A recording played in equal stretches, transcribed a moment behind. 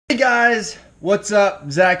Hey guys, what's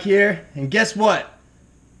up? Zach here, and guess what?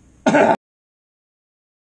 I'm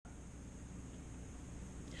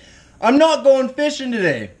not going fishing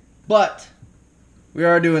today, but we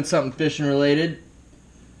are doing something fishing related.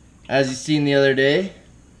 As you seen the other day,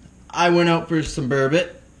 I went out for some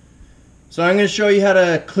burbot. So I'm going to show you how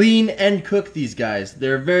to clean and cook these guys.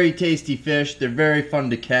 They're very tasty fish. They're very fun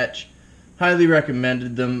to catch. Highly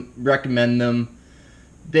recommend them.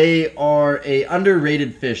 They are a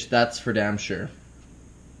underrated fish, that's for damn sure.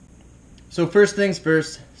 So first things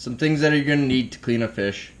first, some things that you're going to need to clean a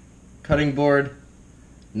fish. Cutting board,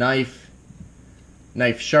 knife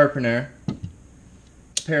sharpener,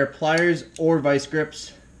 a pair of pliers or vice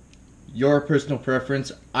grips. Your personal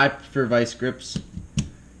preference. I prefer vice grips.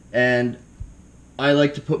 And I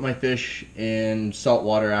like to put my fish in salt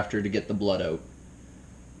water after to get the blood out.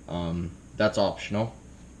 That's optional.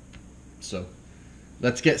 So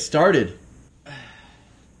let's get started.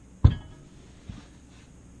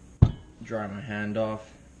 Dry my hand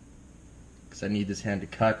off because I need this hand to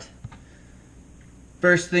cut.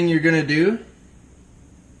 First thing you're gonna do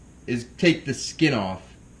is take the skin off.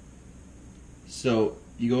 So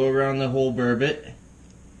you go around the whole burbot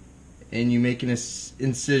and you make an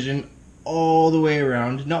incision all the way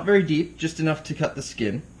around. Not very deep, just enough to cut the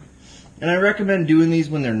skin. And I recommend doing these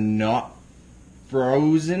when they're not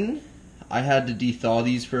frozen. I had to de-thaw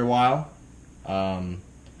these for a while.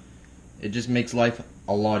 It just makes life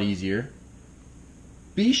a lot easier.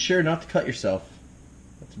 Be sure not to cut yourself.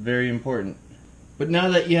 That's very important. But now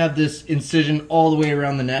that you have this incision all the way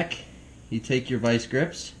around the neck, you take your vice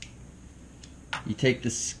grips, you take the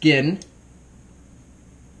skin,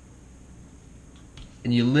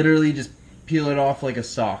 and you literally just peel it off like a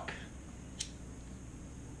sock.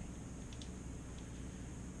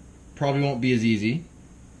 Probably won't be as easy.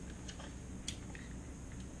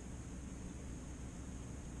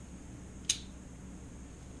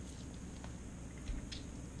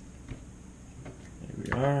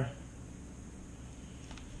 There we are.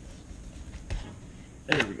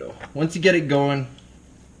 There we go. Once you get it going,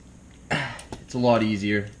 it's a lot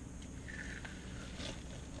easier.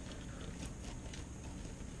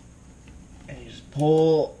 And you just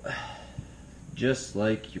pull just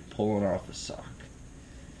like you're pulling off a sock.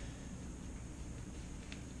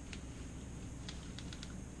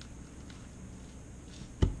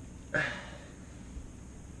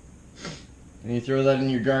 And you throw that in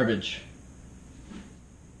your garbage.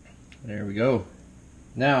 There we go.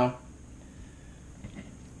 Now,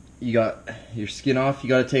 you got your skin off. You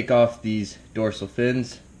got to take off these dorsal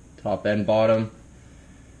fins, top and bottom.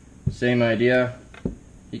 Same idea.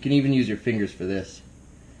 You can even use your fingers for this.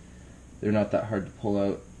 They're not that hard to pull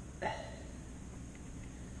out.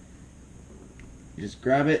 You just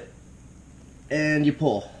grab it and you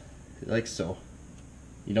pull, like so.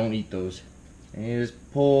 You don't eat those. And you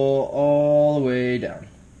just pull all the way down.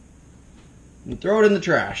 And throw it in the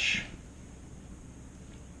trash.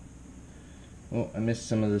 Oh, I missed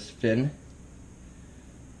some of this fin.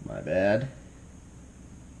 My bad.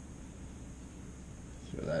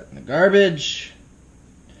 Throw that in the garbage.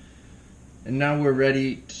 And now we're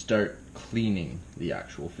ready to start cleaning the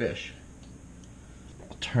actual fish.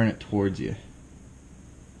 I'll turn it towards you.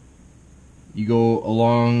 You go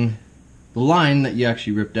along the line that you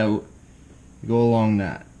actually ripped out. You go along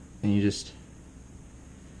that. And you just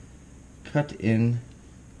cut in.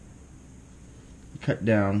 Cut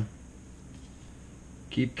down.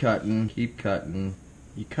 Keep cutting, keep cutting.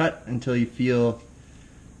 You cut until you feel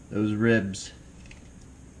those ribs.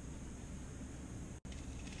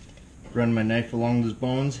 Run my knife along those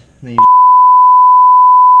bones. And then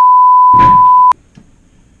you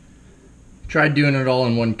try doing it all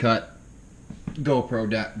in one cut. GoPro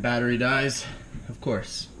battery dies, of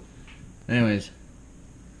course. Anyways,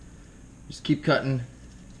 just keep cutting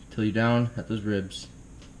until you're down at those ribs.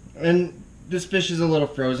 And this fish is a little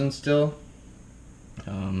frozen still.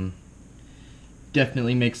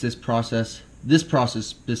 Definitely makes this process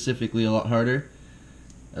specifically a lot harder.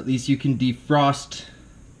 At least you can defrost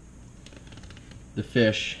the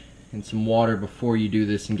fish in some water before you do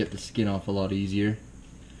this and get the skin off a lot easier.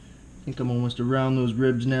 I think I'm almost around those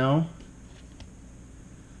ribs now.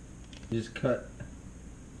 You just cut,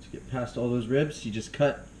 to get past all those ribs, you just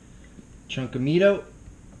cut a chunk of meat out.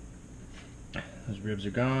 Those ribs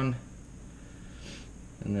are gone.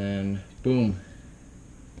 And then, boom.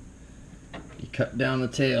 You cut down the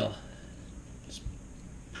tail. It's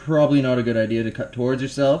probably not a good idea to cut towards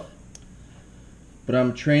yourself, but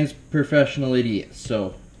I'm a trained professional idiot,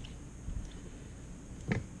 so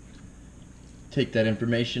take that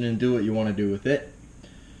information and do what you want to do with it.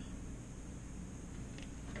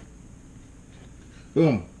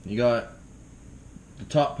 Boom. You got the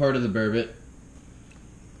top part of the burbot.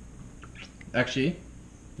 Actually,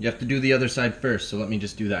 you have to do the other side first, so let me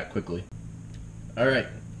just do that quickly. Alright,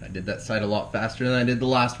 I did that side a lot faster than I did the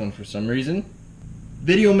last one for some reason.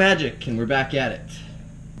 Video magic, and we're back at it.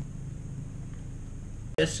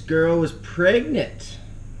 This girl was pregnant.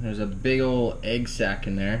 There's a big old egg sac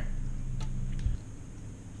in there.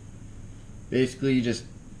 Basically, you just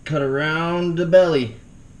cut around the belly.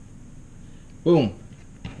 Boom.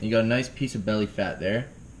 You got a nice piece of belly fat there.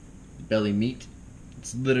 Belly meat.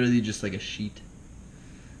 It's literally just like a sheet.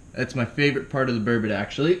 That's my favorite part of the burbot,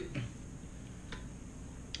 actually.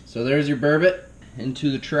 So there's your burbot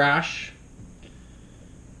into the trash.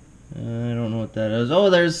 I don't know what that is. Oh,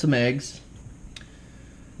 there's some eggs.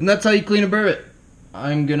 And that's how you clean a burbot.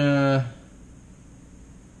 I'm gonna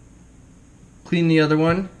clean the other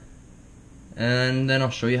one, and then I'll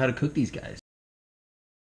show you how to cook these guys.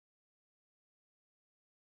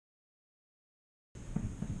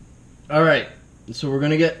 Alright, so we're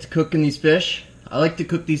gonna get to cooking these fish. I like to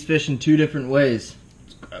cook these fish in two different ways.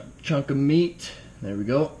 Let's grab a chunk of meat. There we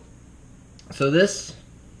go. So this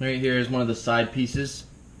right here is one of the side pieces.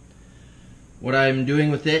 What I'm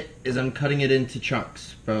doing with it is I'm cutting it into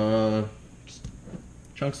chunks.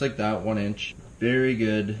 Chunks like that, 1 inch. Very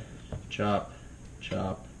good. Chop,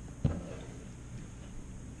 chop.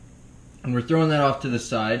 And we're throwing that off to the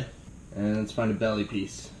side. And let's find a belly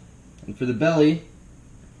piece. And for the belly,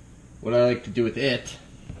 what I like to do with it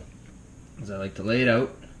is I like to lay it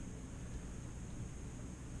out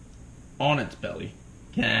on its belly.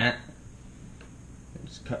 Just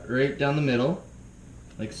cut right down the middle,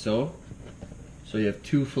 like so. So you have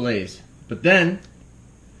 2 fillets. But then,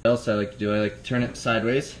 what else I like to do, I like to turn it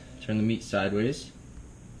sideways, turn the meat sideways.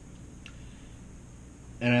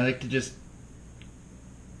 And I like to just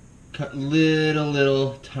cut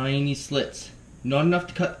little tiny slits. Not enough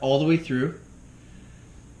to cut all the way through,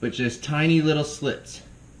 but just tiny little slits.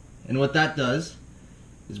 And what that does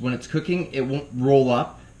is when it's cooking, it won't roll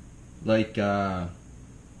up like, it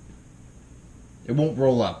won't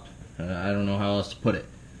roll up. I don't know how else to put it.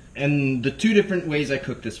 And the 2 different ways I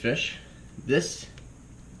cook this fish. This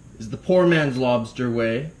is the poor man's lobster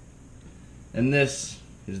way, and this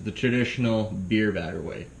is the traditional beer batter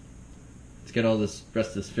way. Let's get all this rest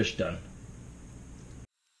of this fish done.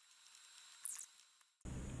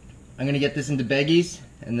 I'm gonna get this into baggies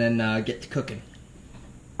and then get to cooking.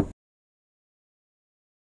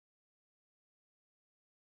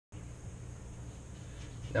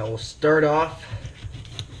 Now we'll start off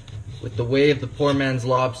with the way of the poor man's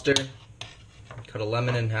lobster. Cut a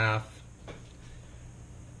lemon in half.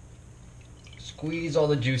 Squeeze all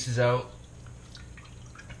the juices out.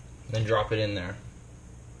 And then drop it in there.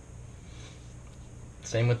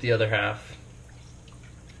 Same with the other half.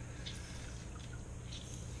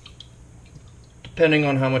 Depending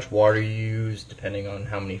on how much water you use, depending on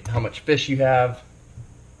how much fish you have,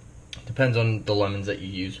 depends on the lemons that you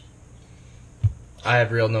use. I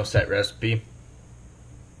have real no set recipe.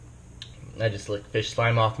 I just lick fish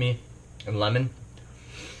slime off me and lemon.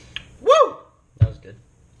 Woo! That was good.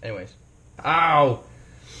 Anyways. Ow!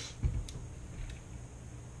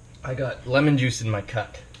 I got lemon juice in my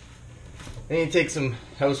cut. Then you take some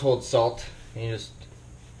household salt and you just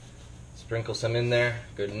sprinkle some in there.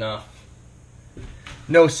 Good enough.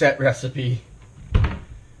 No set recipe.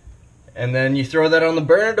 And then you throw that on the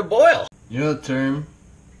burner to boil. You know the term,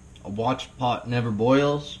 a watched pot never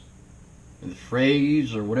boils? Or the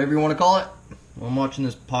phrase, or whatever you want to call it? Well, I'm watching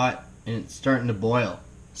this pot and it's starting to boil.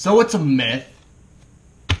 So it's a myth.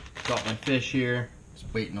 Got my fish here, just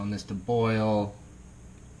waiting on this to boil.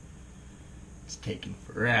 It's taking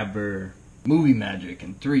forever. Movie magic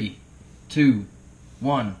in 3, 2,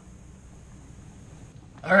 1.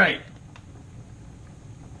 Alright.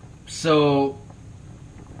 So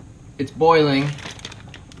it's boiling.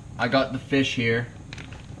 I got the fish here.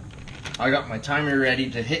 I got my timer ready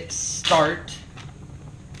to hit start.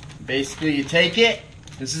 Basically, you take it.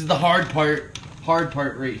 This is the hard part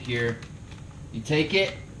right here. You take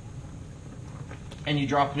it and you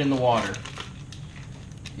drop it in the water.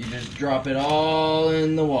 You just drop it all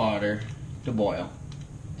in the water to boil.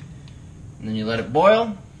 And then you let it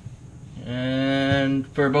boil and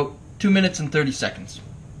for about 2 minutes and 30 seconds.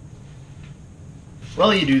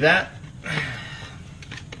 While you do that,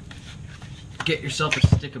 get yourself a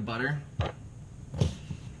stick of butter.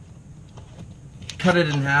 Cut it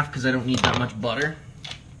in half because I don't need that much butter.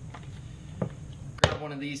 Grab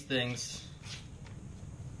one of these things.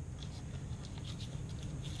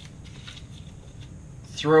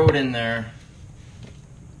 Throw it in there.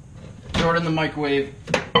 Throw it in the microwave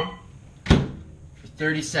for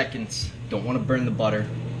 30 seconds. Don't want to burn the butter.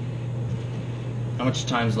 How much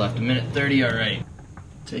time's left? 1:30, alright.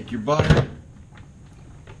 Take your butter.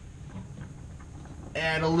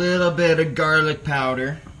 Add a little bit of garlic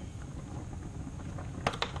powder.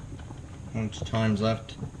 How much time's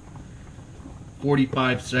left?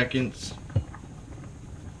 45 seconds.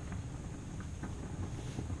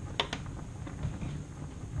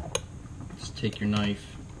 Just take your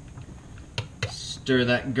knife. Stir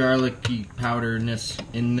that garlicky powderness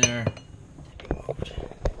in there.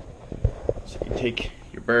 So you take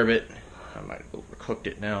your burbot. I might have overcooked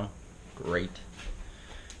it now. Great.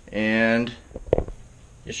 And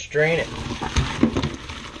you strain it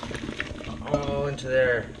all into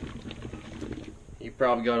there. You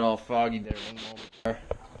probably got all foggy there one moment.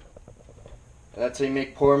 That's how you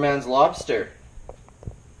make poor man's lobster.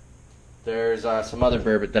 There's some other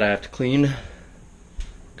burbot that I have to clean.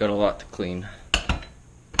 Got a lot to clean.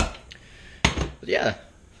 But yeah,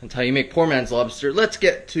 that's how you make poor man's lobster. Let's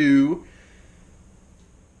get to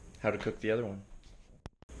how to cook the other one.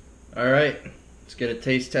 Alright, let's get a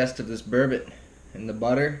taste test of this burbot in the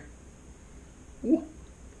butter. Ooh.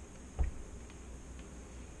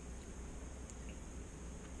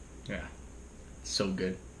 Yeah, so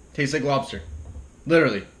good. Tastes like lobster.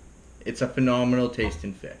 Literally, it's a phenomenal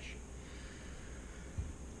tasting fish.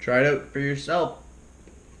 Try it out for yourself.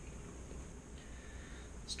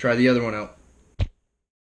 Let's try the other one out.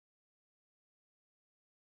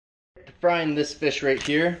 Frying this fish right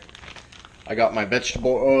here. I got my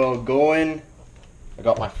vegetable oil going. I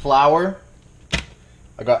got my flour.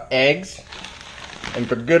 I got eggs. And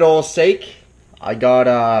for good old sake, I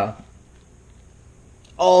got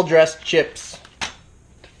all dressed chips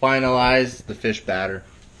to finalize the fish batter.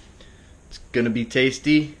 It's gonna be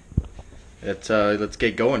tasty. Let's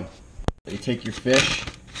get going. You take your fish,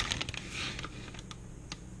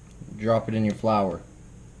 drop it in your flour,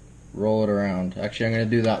 roll it around. Actually, I'm gonna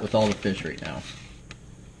do that with all the fish right now.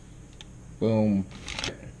 Boom.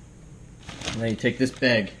 And then you take this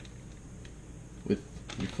bag with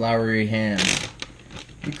your floury hand.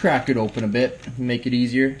 You crack it open a bit, make it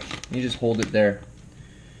easier. You just hold it there.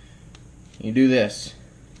 You do this.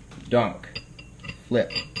 Dunk.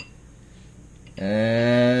 Flip.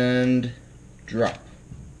 And drop.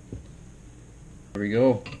 There we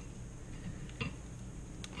go.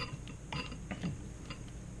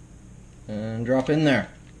 And drop in there.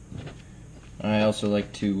 I also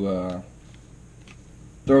like to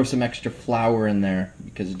throw some extra flour in there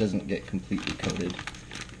because it doesn't get completely coated.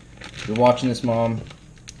 If you're watching this, Mom,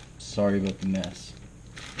 sorry about the mess.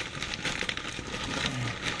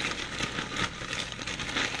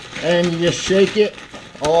 And you just shake it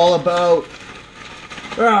all about.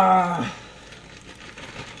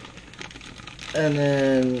 And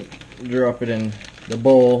then drop it in the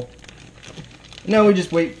bowl. Now we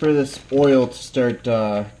just wait for this oil to start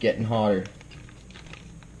getting hotter.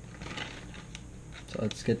 So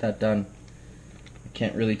let's get that done. I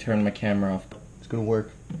can't really turn my camera off. It's gonna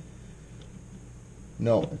work.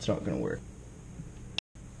 No, it's not gonna work.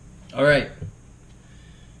 Alright.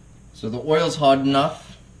 So the oil's hot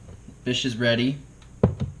enough. Fish is ready.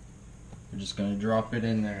 We're just gonna drop it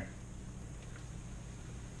in there.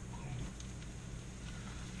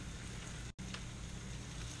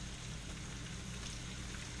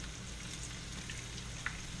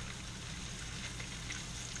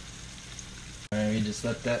 Alright, we just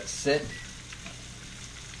let that sit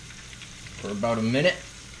for about a minute.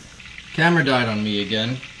 Camera died on me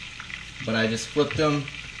again, but I just flipped them.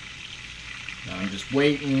 Now I'm just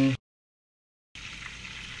waiting.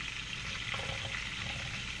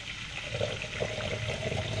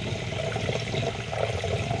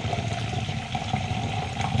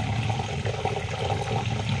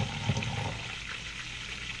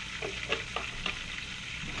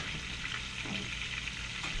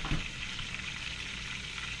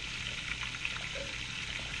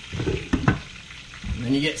 And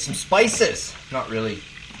then you get some spices. Not really.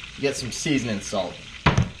 You get some seasoning salt.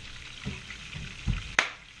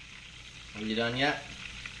 Are you done yet?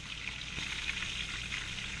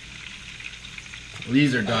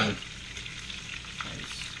 These are done.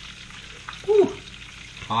 Nice. Whew.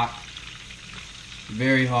 Hot.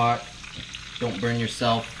 Very hot. Don't burn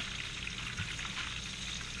yourself.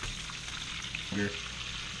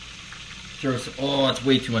 Throw some, oh, that's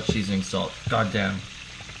way too much seasoning salt. God damn.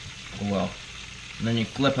 Oh well. And then you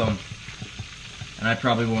flip them. And I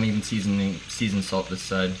probably won't even season salt this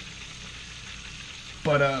side.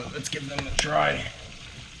 But let's give them a try.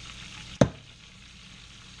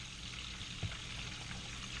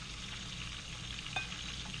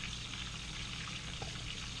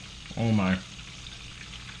 Oh my.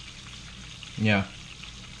 Yeah.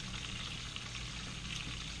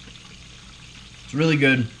 It's really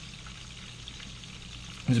good.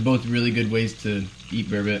 These are both really good ways to eat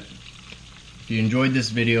burbot. If you enjoyed this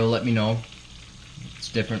video, let me know.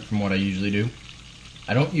 It's different from what I usually do.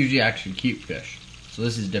 I don't usually actually keep fish, so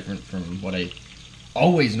this is different from what I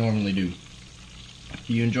always normally do. If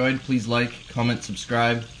you enjoyed, please like, comment,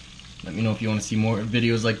 subscribe. Let me know if you want to see more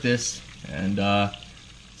videos like this, and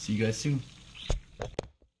see you guys soon.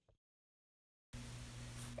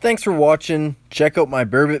 Thanks for watching. Check out my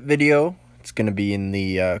burbot video. It's going to be in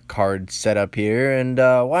the card setup here, and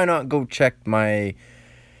why not go check my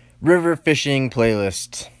river fishing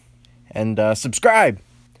playlist and subscribe.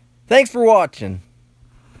 Thanks for watching.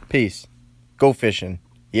 Peace. Go fishing.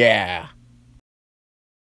 Yeah.